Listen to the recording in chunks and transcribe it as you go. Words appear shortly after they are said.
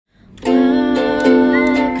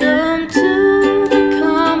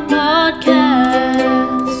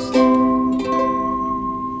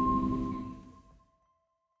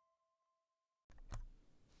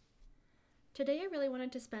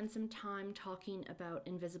wanted to spend some time talking about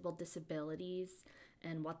invisible disabilities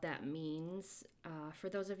and what that means. For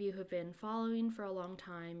those of you who've been following for a long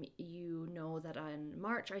time, you know that in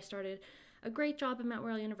March I started a great job at Mount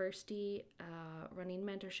Royal University, running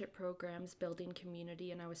mentorship programs, building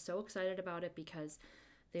community, and I was so excited about it because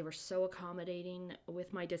they were so accommodating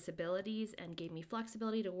with my disabilities and gave me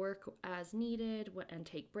flexibility to work as needed and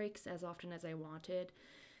take breaks as often as I wanted.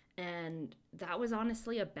 And that was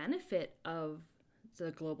honestly a benefit of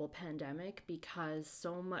the global pandemic because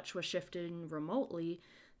so much was shifting remotely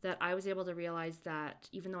that I was able to realize that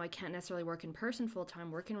even though I can't necessarily work in person full time,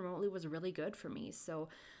 working remotely was really good for me. So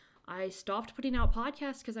I stopped putting out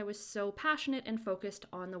podcasts because I was so passionate and focused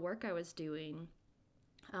on the work I was doing.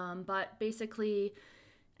 But basically,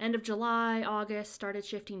 end of July, August, started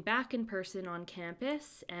shifting back in person on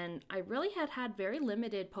campus, and I really had very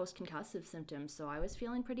limited post-concussive symptoms, so I was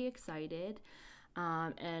feeling pretty excited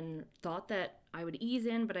and thought that I would ease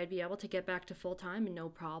in, but I'd be able to get back to full-time and no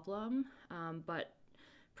problem. But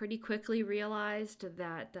pretty quickly realized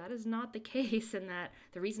that that is not the case, and that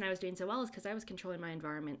the reason I was doing so well is because I was controlling my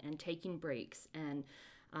environment and taking breaks and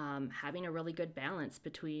having a really good balance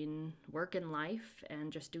between work and life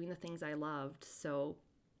and just doing the things I loved. So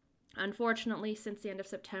unfortunately, since the end of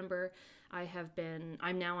September,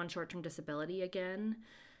 I'm now on short-term disability again.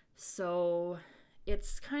 So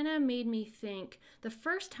it's kind of made me think. The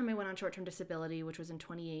first time I went on short-term disability, which was in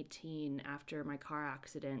 2018 after my car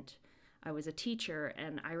accident, I was a teacher,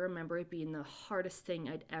 and I remember it being the hardest thing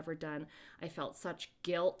I'd ever done. I felt such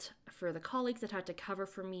guilt for the colleagues that had to cover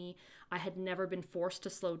for me. I had never been forced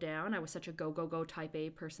to slow down. I was such a go, go, go type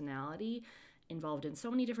A personality, involved in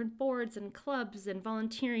so many different boards and clubs and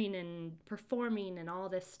volunteering and performing and all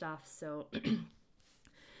this stuff. So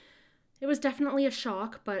it was definitely a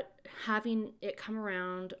shock, but having it come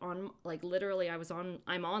around on, like, literally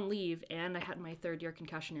I'm on leave and I had my 3rd-year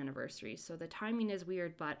concussion anniversary. So the timing is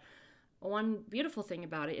weird, but one beautiful thing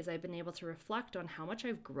about it is I've been able to reflect on how much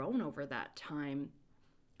I've grown over that time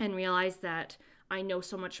and realize that I know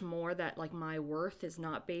so much more, that like my worth is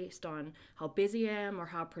not based on how busy I am or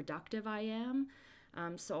how productive I am.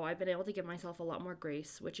 So I've been able to give myself a lot more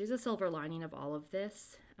grace, which is a silver lining of all of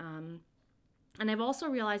this. And I've also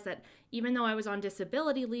realized that even though I was on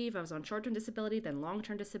disability leave, I was on short-term disability, then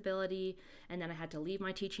long-term disability, and then I had to leave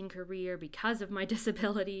my teaching career because of my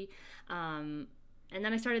disability. And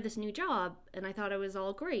then I started this new job and I thought it was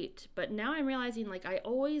all great. But now I'm realizing, like, I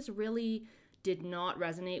always really did not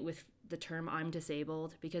resonate with the term I'm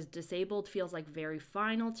disabled, because disabled feels like very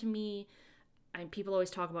final to me. And people always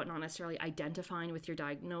talk about not necessarily identifying with your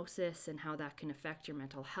diagnosis and how that can affect your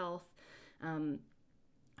mental health.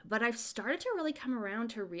 But I've started to really come around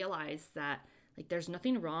to realize that, like, there's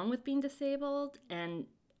nothing wrong with being disabled. And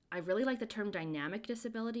I really like the term dynamic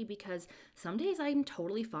disability because some days I'm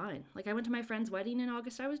totally fine. Like, I went to my friend's wedding in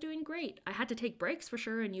August, I was doing great. I had to take breaks for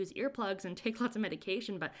sure and use earplugs and take lots of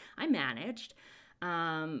medication, but I managed.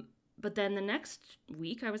 But then the next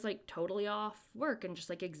week I was like totally off work and just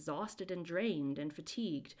like exhausted and drained and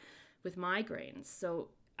fatigued with migraines. So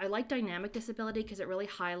I like dynamic disability because it really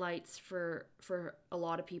highlights for a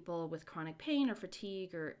lot of people with chronic pain or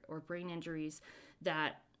fatigue or brain injuries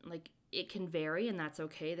that, like, it can vary, and that's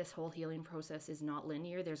okay. This whole healing process is not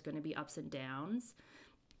linear. There's going to be ups and downs.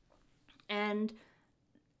 And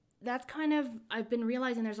that's kind of, I've been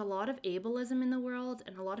realizing there's a lot of ableism in the world,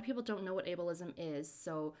 and a lot of people don't know what ableism is.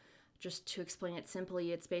 So just to explain it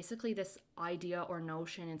simply, it's basically this idea or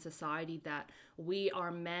notion in society that we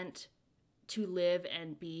are meant to live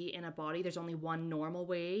and be in a body. There's only one normal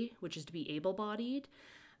way, which is to be able-bodied.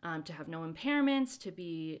 To have no impairments, to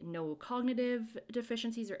be no cognitive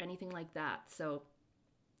deficiencies or anything like that. So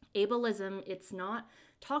ableism, it's not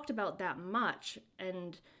talked about that much.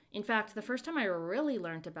 And in fact, the first time I really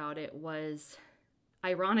learned about it was,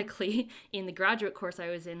 ironically, in the graduate course I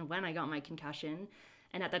was in when I got my concussion.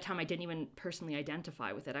 And at that time, I didn't even personally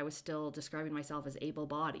identify with it. I was still describing myself as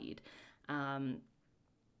able-bodied.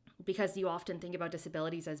 Because you often think about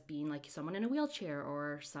disabilities as being like someone in a wheelchair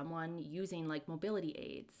or someone using like mobility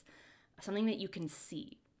aids, something that you can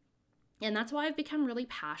see. And that's why I've become really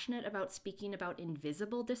passionate about speaking about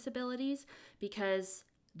invisible disabilities, because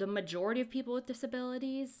the majority of people with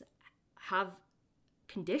disabilities have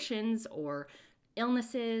conditions or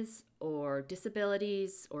illnesses or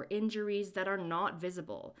disabilities or injuries that are not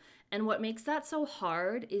visible. And what makes that so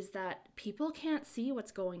hard is that people can't see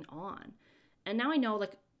what's going on. And now I know,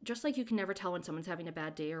 like, just like you can never tell when someone's having a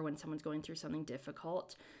bad day or when someone's going through something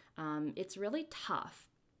difficult, it's really tough.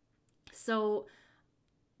 So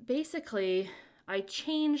basically, I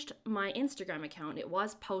changed my Instagram account. It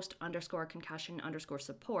was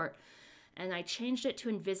post_concussion_support. and I changed it to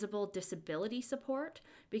invisible disability support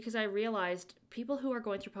because I realized people who are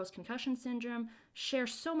going through post-concussion syndrome share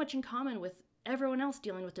so much in common with everyone else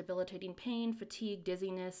dealing with debilitating pain, fatigue,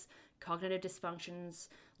 dizziness, cognitive dysfunctions,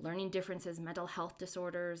 learning differences, mental health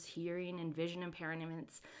disorders, hearing and vision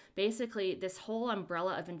impairments. Basically, this whole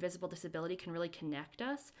umbrella of invisible disability can really connect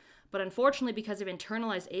us. But unfortunately, because of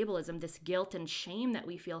internalized ableism, this guilt and shame that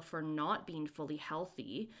we feel for not being fully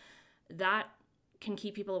healthy, that can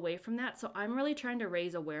keep people away from that. So I'm really trying to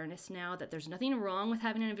raise awareness now that there's nothing wrong with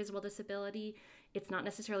having an invisible disability. It's not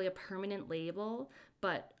necessarily a permanent label,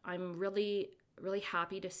 but I'm really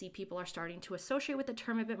happy to see people are starting to associate with the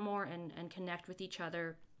term a bit more and connect with each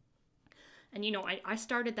other. And, I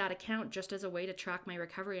started that account just as a way to track my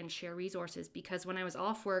recovery and share resources, because when I was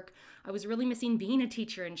off work, I was really missing being a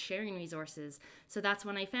teacher and sharing resources. So that's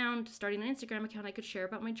when I found starting an Instagram account I could share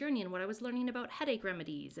about my journey and what I was learning about headache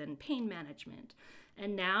remedies and pain management.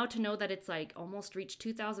 And now to know that it's like almost reached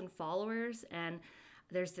 2,000 followers, and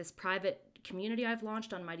there's this private community I've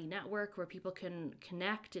launched on Mighty Network where people can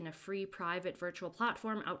connect in a free private virtual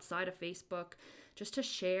platform outside of Facebook just to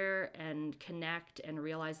share and connect and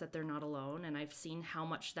realize that they're not alone. And I've seen how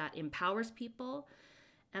much that empowers people.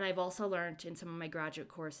 And I've also learned in some of my graduate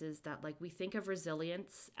courses that we think of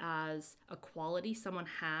resilience as a quality someone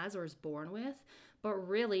has or is born with, but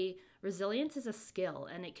really resilience is a skill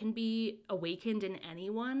and it can be awakened in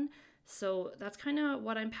anyone. So that's kind of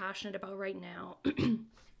what I'm passionate about right now.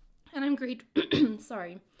 And I'm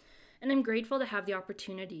And I'm grateful to have the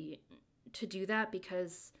opportunity to do that,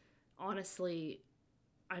 because honestly,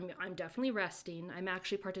 I'm definitely resting. I'm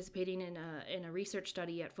actually participating in a research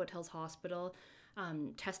study at Foothills Hospital,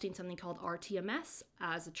 testing something called RTMS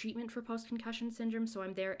as a treatment for post-concussion syndrome. So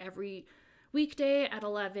I'm there every weekday at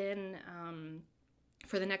 11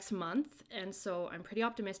 for the next month. And so I'm pretty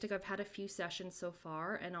optimistic. I've had a few sessions so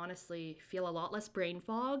far and honestly feel a lot less brain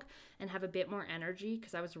fog and have a bit more energy,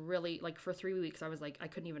 because I was really, for 3 weeks, I was I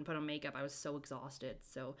couldn't even put on makeup. I was so exhausted.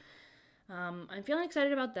 So I'm feeling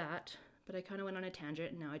excited about that, but I kind of went on a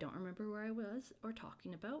tangent and now I don't remember where I was or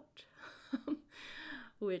talking about,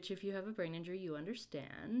 which if you have a brain injury, you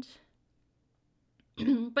understand.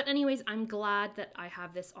 But anyways, I'm glad that I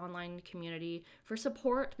have this online community for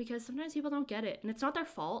support, because sometimes people don't get it and it's not their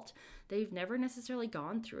fault. They've never necessarily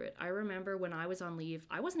gone through it. I remember when I was on leave,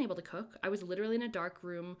 I wasn't able to cook. I was literally in a dark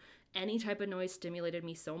room. Any type of noise stimulated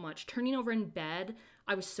me so much. Turning over in bed,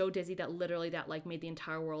 I was so dizzy that literally that made the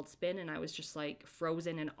entire world spin, and I was just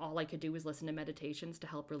frozen, and all I could do was listen to meditations to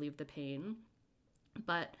help relieve the pain.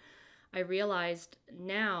 But I realized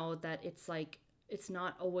now that it's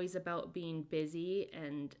not always about being busy,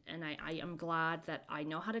 and I am glad that I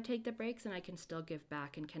know how to take the breaks and I can still give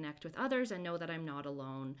back and connect with others and know that I'm not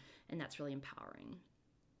alone, and that's really empowering.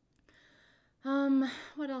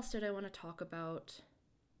 What else did I want to talk about?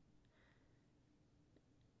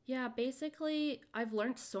 Yeah, basically, I've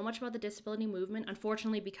learned so much about the disability movement.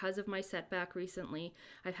 Unfortunately, because of my setback recently,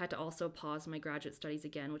 I've had to also pause my graduate studies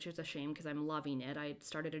again, which is a shame because I'm loving it. I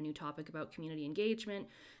started a new topic about community engagement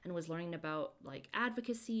and was learning about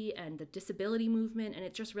advocacy and the disability movement, and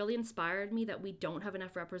it just really inspired me that we don't have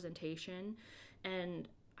enough representation. And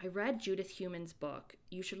I read Judith Human's book.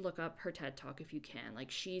 You should look up her TED Talk if you can.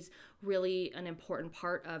 She's really an important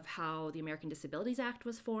part of how the American Disabilities Act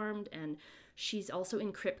was formed, and she's also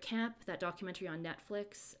in Crip Camp, that documentary on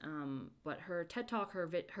Netflix. But her TED Talk,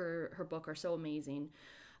 her book are so amazing.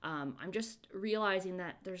 I'm just realizing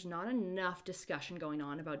that there's not enough discussion going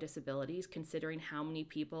on about disabilities, considering how many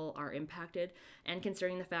people are impacted, and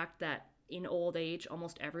considering the fact that in old age,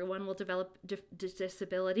 almost everyone will develop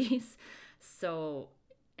disabilities.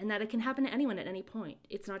 And that it can happen to anyone at any point.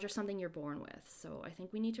 It's not just something you're born with. So I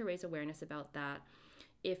think we need to raise awareness about that.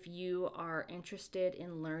 If you are interested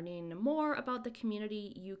in learning more about the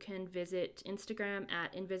community, you can visit Instagram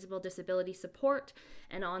at Invisible Disability Support.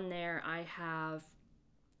 And on there, I have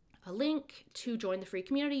a link to join the free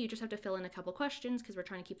community. You just have to fill in a couple questions because we're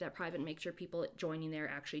trying to keep that private and make sure people joining there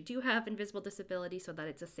actually do have invisible disability, so that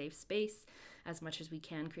it's a safe space, as much as we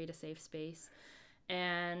can create a safe space.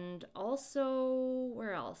 And also,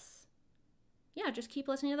 where else? Yeah, just keep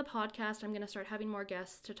listening to the podcast. I'm going to start having more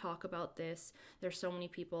guests to talk about this. There's so many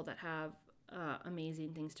people that have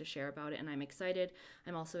amazing things to share about it, and I'm excited.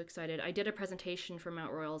 I'm also excited. I did a presentation for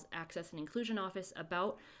Mount Royal's Access and Inclusion Office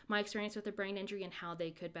about my experience with a brain injury and how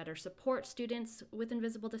they could better support students with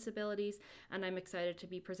invisible disabilities, and I'm excited to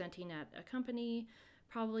be presenting at a company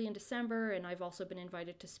probably in December, and I've also been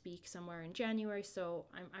invited to speak somewhere in January, so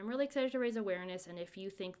I'm really excited to raise awareness. And if you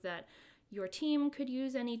think that your team could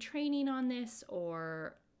use any training on this,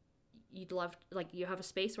 or you'd love, like, you have a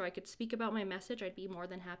space where I could speak about my message, I'd be more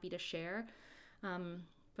than happy to share.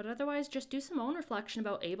 But otherwise, just do some own reflection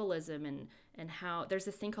about ableism and how there's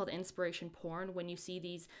this thing called inspiration porn. When you see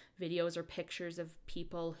these videos or pictures of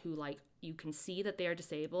people who, like, you can see that they are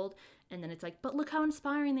disabled, and then it's like, but look how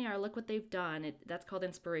inspiring they are, look what they've done. That's called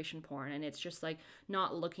inspiration porn. And it's just like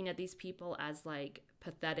not looking at these people as like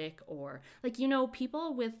pathetic, or like,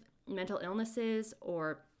 people with mental illnesses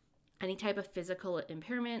or any type of physical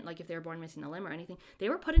impairment, like if they were born missing a limb or anything, they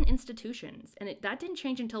were put in institutions, and that didn't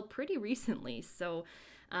change until pretty recently. So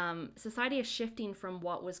society is shifting from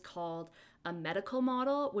what was called a medical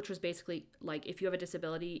model, which was basically like, if you have a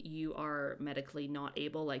disability, you are medically not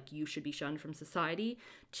able, like you should be shunned from society,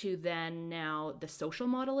 to then now the social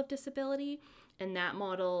model of disability. And that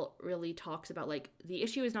model really talks about, like, the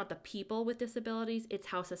issue is not the people with disabilities, it's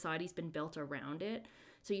how society's been built around it.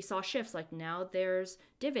 So you saw shifts, like now there's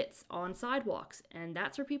divots on sidewalks, and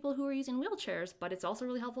that's for people who are using wheelchairs, but it's also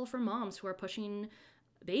really helpful for moms who are pushing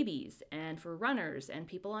babies, and for runners and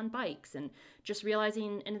people on bikes, and just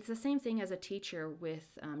realizing, and it's the same thing as a teacher with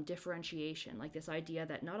differentiation, like this idea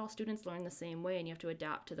that not all students learn the same way, and you have to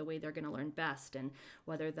adapt to the way they're going to learn best, and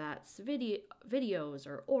whether that's videos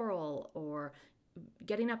or oral or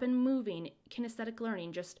getting up and moving, kinesthetic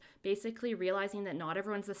learning, just basically realizing that not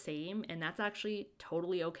everyone's the same, and that's actually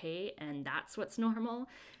totally okay, and that's what's normal,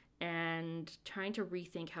 and trying to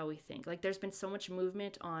rethink how we think. Like, there's been so much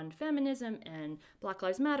movement on feminism and Black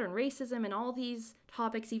Lives Matter and racism and all these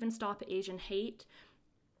topics, even Stop Asian Hate,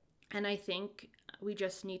 and I think we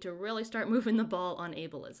just need to really start moving the ball on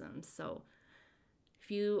ableism. So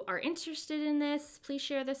if you are interested in this, please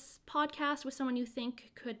share this podcast with someone you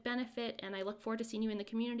think could benefit, and I look forward to seeing you in the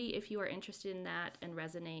community if you are interested in that and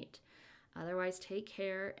resonate. Otherwise, take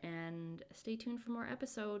care and stay tuned for more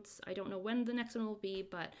episodes. I don't know when the next one will be,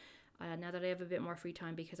 but now that I have a bit more free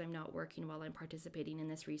time because I'm not working while I'm participating in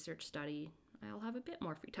this research study, I'll have a bit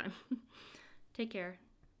more free time. Take care.